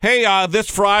Hey, this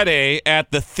Friday at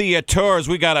the theaters,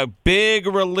 we got a big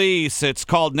release. It's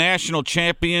called National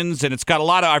Champions, and it's got a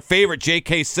lot of our favorite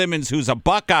J.K. Simmons, who's a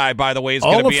Buckeye, by the way, is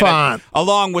going to be in it,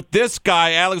 along with this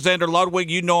guy, Alexander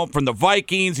Ludwig. You know him from the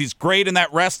Vikings. He's great in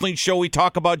that wrestling show we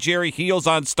talk about, Jerry Heels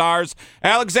on Stars.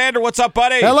 Alexander, what's up,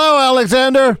 buddy? Hello,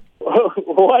 Alexander.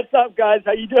 What's up, guys?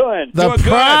 How you doing?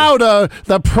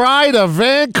 The pride of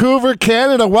Vancouver,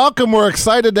 Canada. Welcome. We're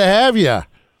excited to have you.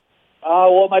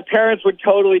 Well, my parents would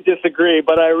totally disagree,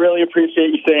 but I really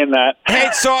appreciate you saying that. Hey,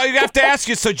 so I have to ask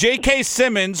you, so J.K.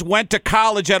 Simmons went to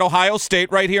college at Ohio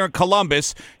State right here in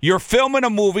Columbus. You're filming a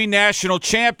movie, National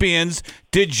Champions.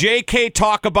 Did J.K.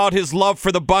 talk about his love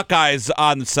for the Buckeyes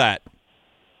on the set?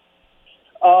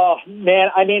 Oh, man,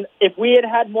 I mean, if we had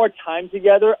had more time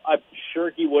together, I'm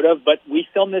sure he would have, but we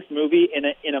filmed this movie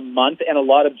in a month and a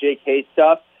lot of J.K.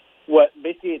 stuff.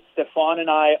 Basically, it's Stefan and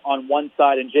I on one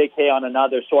side and J.K. on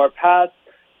another. So our paths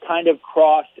kind of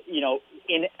crossed,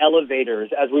 in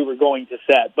elevators as we were going to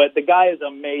set. But the guy is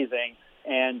amazing,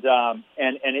 and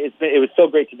it was so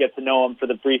great to get to know him for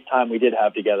the brief time we did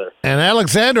have together. And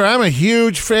Alexander, I'm a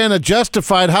huge fan of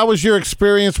Justified. How was your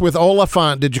experience with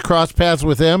Oliphant? Did you cross paths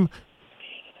with him?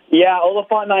 Yeah,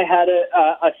 Oliphant and I had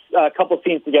a couple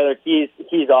scenes together. He's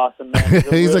awesome, man.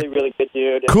 He's a really good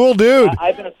dude. Cool dude.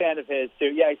 I've been a fan of his, too.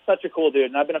 Yeah, he's such a cool dude,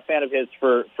 and I've been a fan of his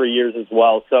for years as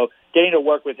well. So getting to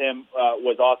work with him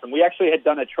was awesome. We actually had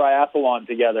done a triathlon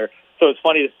together, so it's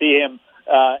funny to see him.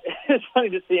 It's funny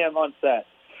to see him on set.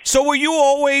 So were you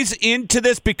always into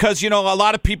this? Because, a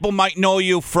lot of people might know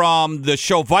you from the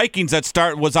show Vikings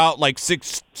that was out like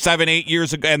 6, 7, 8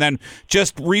 years ago and then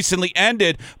just recently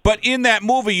ended. But in that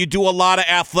movie, you do a lot of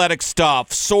athletic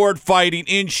stuff, sword fighting,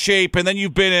 in shape, and then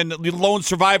you've been in Lone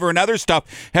Survivor and other stuff.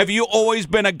 Have you always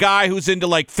been a guy who's into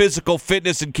like physical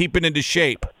fitness and keeping into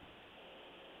shape?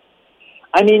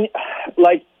 I mean,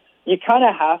 like, you kind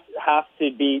of have to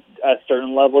be a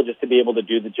certain level just to be able to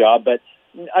do the job. But,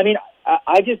 I mean,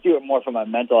 I just do it more for my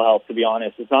mental health, to be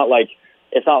honest. It's not like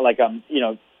I'm,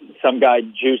 some guy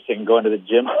juicing going to the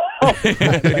gym.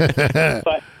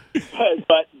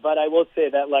 but I will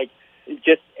say that, like,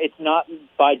 it's not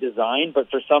by design, but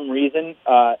for some reason,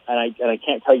 and I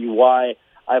can't tell you why,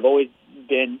 I've always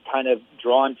been kind of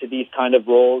drawn to these kind of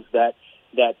roles that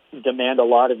demand a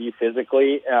lot of you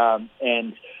physically,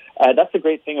 and that's the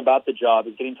great thing about the job,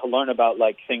 is getting to learn about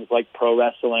like things like pro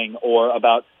wrestling or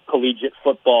about collegiate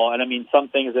football. And I mean, some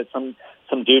things that some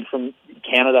dude from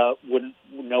Canada wouldn't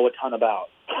know a ton about.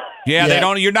 Yeah, they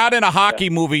don't. You're not in a hockey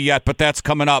movie yet, but that's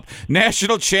coming up.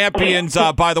 National Champions,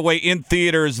 by the way, in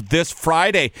theaters this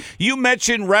Friday. You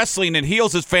mentioned wrestling, and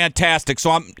Heels is fantastic.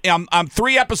 So I'm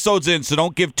 3 episodes in, so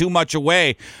don't give too much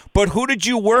away. But who did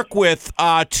you work with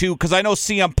because I know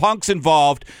CM Punk's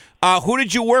involved. Who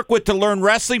did you work with to learn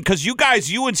wrestling? Because you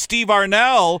and Steve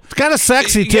Arnell. It's kind of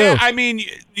sexy, too. Yeah, I mean,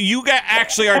 you guys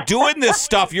actually are doing this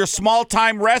stuff. You're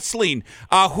small-time wrestling.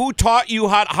 Who taught you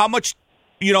how much,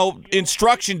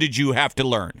 instruction did you have to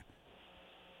learn?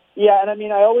 Yeah, and I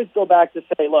mean, I always go back to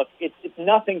say, look, it's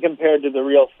nothing compared to the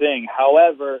real thing.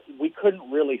 However, we couldn't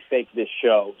really fake this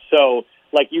show. So,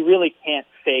 like, you really can't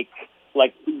fake.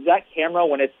 Like, that camera,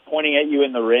 when it's pointing at you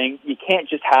in the ring, you can't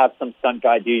just have some stunt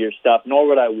guy do your stuff, nor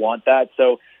would I want that.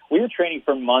 So we were training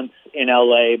for months in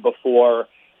L.A. before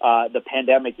the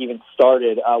pandemic even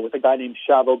started with a guy named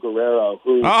Chavo Guerrero.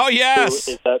 Oh,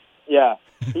 yes.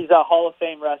 He's a Hall of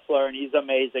Fame wrestler, and he's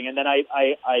amazing. And then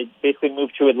I basically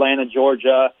moved to Atlanta,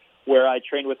 Georgia, where I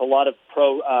trained with a lot of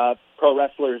pro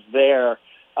wrestlers there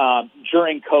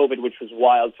during COVID, which was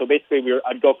wild. So basically,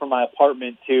 I'd go from my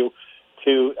apartment to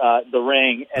the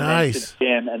ring and then to the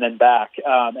gym and then back.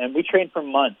 And we trained for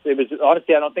months. It was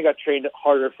honestly, I don't think I've trained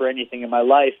harder for anything in my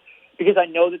life because I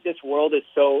know that this world is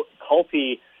so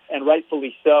culty, and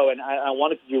rightfully so. And I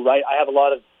wanted to do right. I have a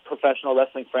lot of professional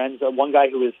wrestling friends. One guy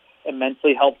who was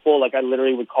immensely helpful, like I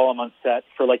literally would call him on set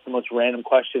for like the most random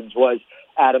questions, was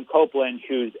Adam Copeland,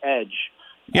 who's Edge.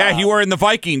 Yeah, you were in the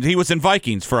Vikings. He was in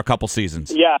Vikings for a couple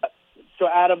seasons. Yeah. So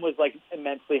Adam was like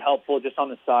immensely helpful just on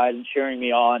the side and cheering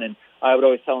me on. And I would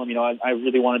always tell him, I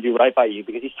really want to do right by you,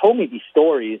 because he's told me these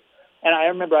stories. And I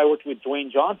remember I worked with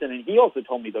Dwayne Johnson, and he also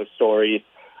told me those stories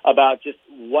about just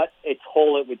what a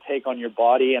toll it would take on your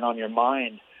body and on your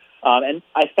mind. And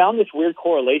I found this weird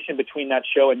correlation between that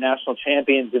show and National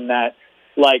Champions in that,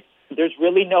 like, there's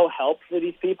really no help for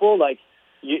these people. Like,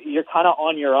 you're kind of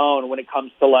on your own when it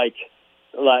comes to, like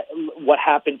what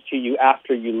happens to you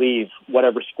after you leave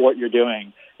whatever sport you're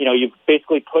doing. You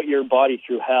basically put your body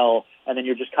through hell, and then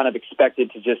you're just kind of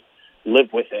expected to just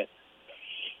live with it.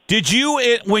 Did you,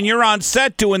 when you're on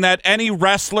set doing that, any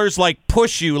wrestlers like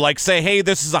push you, like say, hey,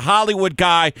 this is a Hollywood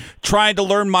guy trying to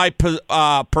learn my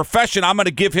profession, I'm going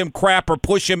to give him crap or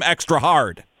push him extra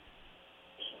hard?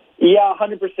 Yeah,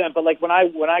 100%. But like when I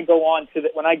go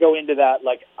into that,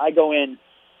 like I go in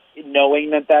knowing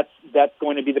that that's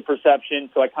going to be the perception,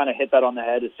 so I kind of hit that on the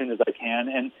head as soon as I can.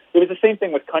 And it was the same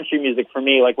thing with country music for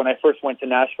me. Like when I first went to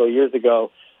Nashville years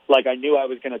ago, like I knew I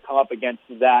was going to come up against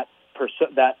that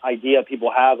idea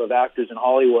people have of actors in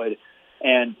Hollywood.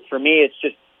 And for me,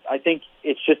 I think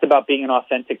it's just about being an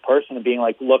authentic person and being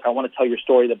like, look, I want to tell your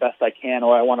story the best I can,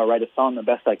 or I want to write a song the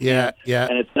best I can. Yeah.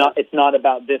 And it's not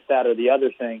about this, that, or the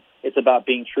other thing. It's about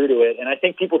being true to it. And I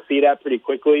think people see that pretty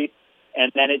quickly. And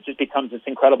then it just becomes this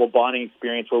incredible bonding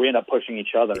experience where we end up pushing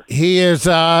each other. He is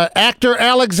actor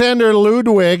Alexander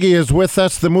Ludwig. He is with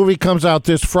us. The movie comes out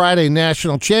this Friday,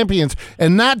 National Champions.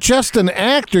 And not just an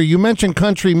actor. You mentioned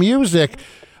country music.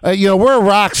 We're a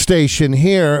rock station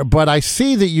here, but I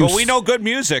see that But we know good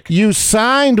music. You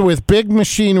signed with Big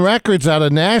Machine Records out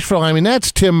of Nashville. I mean,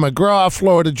 that's Tim McGraw,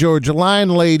 Florida Georgia Line,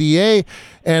 Lady A,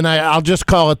 and I'll just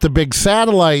call it the big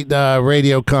satellite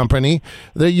radio company.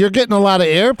 You're getting a lot of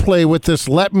airplay with this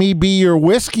Let Me Be Your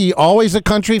Whiskey. Always a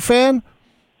country fan?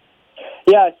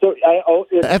 Yeah, so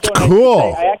that's so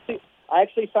cool. I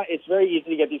actually find it's very easy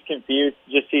to get these confused,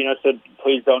 just so you know, so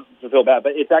please don't feel bad.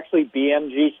 But it's actually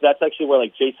BMG, so that's actually where,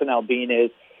 like, Jason Aldean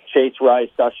is, Chase Rice,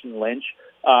 Dustin Lynch.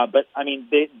 But, I mean,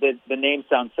 the name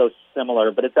sounds so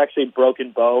similar, but it's actually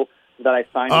Broken Bow that I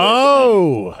signed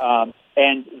with.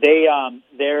 And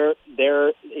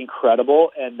they're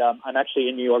incredible, and I'm actually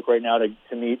in New York right now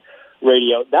to meet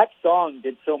Radio. That song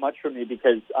did so much for me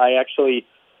because I actually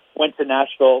went to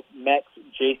Nashville, met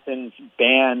Jason's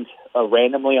band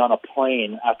randomly on a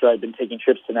plane after I'd been taking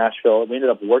trips to Nashville. We ended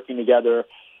up working together,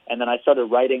 and then I started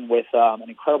writing with an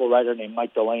incredible writer named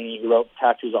Mike Delaney, who wrote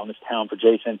Tattoos on This Town for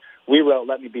Jason. We wrote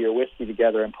Let Me Be Your Whiskey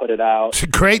together and put it out. It's a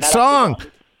great song.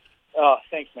 Oh,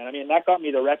 thanks, man. I mean, that got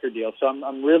me the record deal, so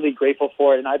I'm really grateful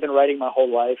for it, and I've been writing my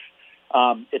whole life.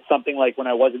 It's something like when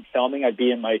I wasn't filming, I'd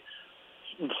be in my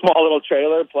small little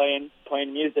trailer playing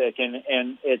music,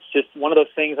 and it's just one of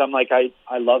those things. I'm like,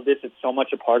 I love this. It's so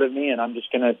much a part of me, and I'm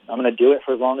gonna do it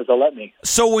for as long as they'll let me.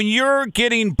 So when you're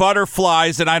getting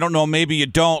butterflies, and I don't know, maybe you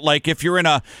don't, like if you're in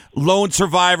a Lone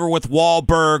Survivor with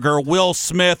Wahlberg or Will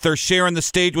Smith or sharing the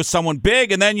stage with someone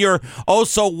big, and then you're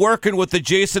also working with the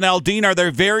Jason Aldean, are there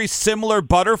very similar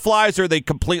butterflies, or are they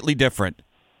completely different?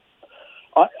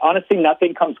 Honestly,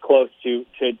 nothing comes close to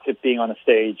being on a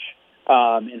stage.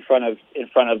 In front of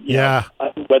you know,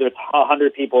 whether it's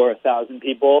 100 people or 1,000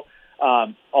 people,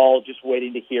 all just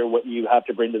waiting to hear what you have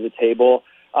to bring to the table.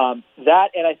 That,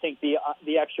 and I think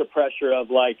the extra pressure of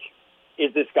like,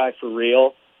 is this guy for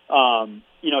real?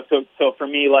 So for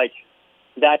me, like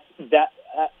that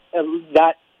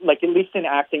like, at least in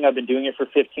acting, I've been doing it for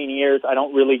 15 years. I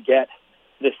don't really get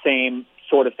the same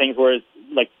sort of things. Whereas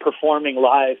like performing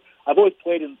live, I've always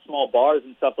played in small bars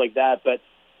and stuff like that, but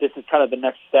this is kind of the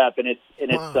next step, and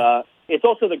it's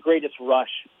also the greatest rush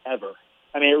ever.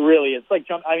 I mean, it really is. It's like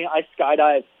jump. I mean, I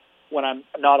skydive when I'm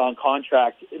not on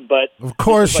contract, but of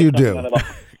course you do.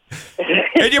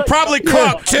 And you probably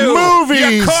cook too.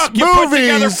 Movies, furniture,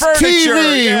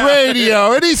 TV,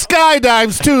 radio, and he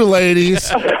skydives too,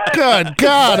 ladies. Good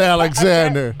God,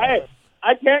 Alexander!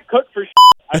 I can't cook for.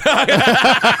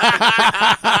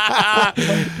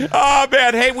 Oh,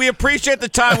 man. Hey, we appreciate the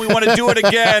time. We want to do it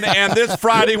again. And this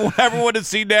Friday, everyone to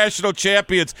see National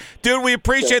Champions. Dude, we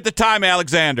appreciate the time,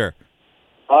 Alexander.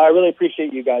 I really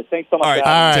appreciate you guys. Thanks so much. All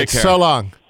right. So long.